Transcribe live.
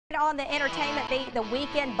on the entertainment beat, the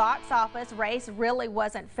weekend box office race really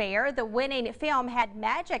wasn't fair. The winning film had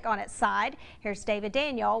magic on its side. Here's David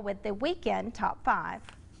Daniel with the weekend top 5.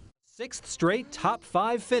 Sixth straight top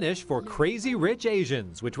 5 finish for Crazy Rich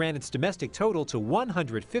Asians, which ran its domestic total to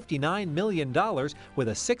 $159 million with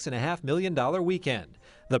a $6.5 million weekend.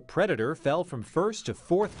 The Predator fell from first to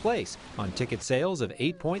fourth place on ticket sales of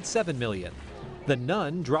 $8.7 million. The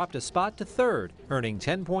Nun dropped a spot to third, earning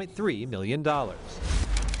 $10.3 million.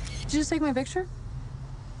 Did you just take my picture?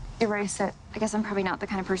 Erase it. I guess I'm probably not the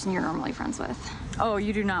kind of person you're normally friends with. Oh,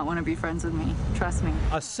 you do not want to be friends with me. Trust me.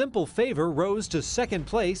 A Simple Favor rose to second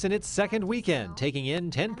place in its second weekend, taking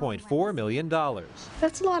in $10.4 million.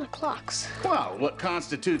 That's a lot of clocks. Well, what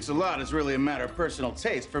constitutes a lot is really a matter of personal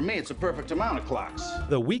taste. For me, it's a perfect amount of clocks.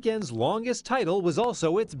 The weekend's longest title was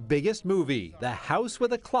also its biggest movie. The House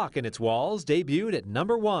with a Clock in Its Walls debuted at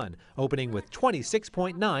 #1, opening with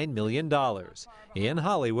 $26.9 million. In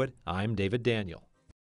Hollywood, I'm David Daniel.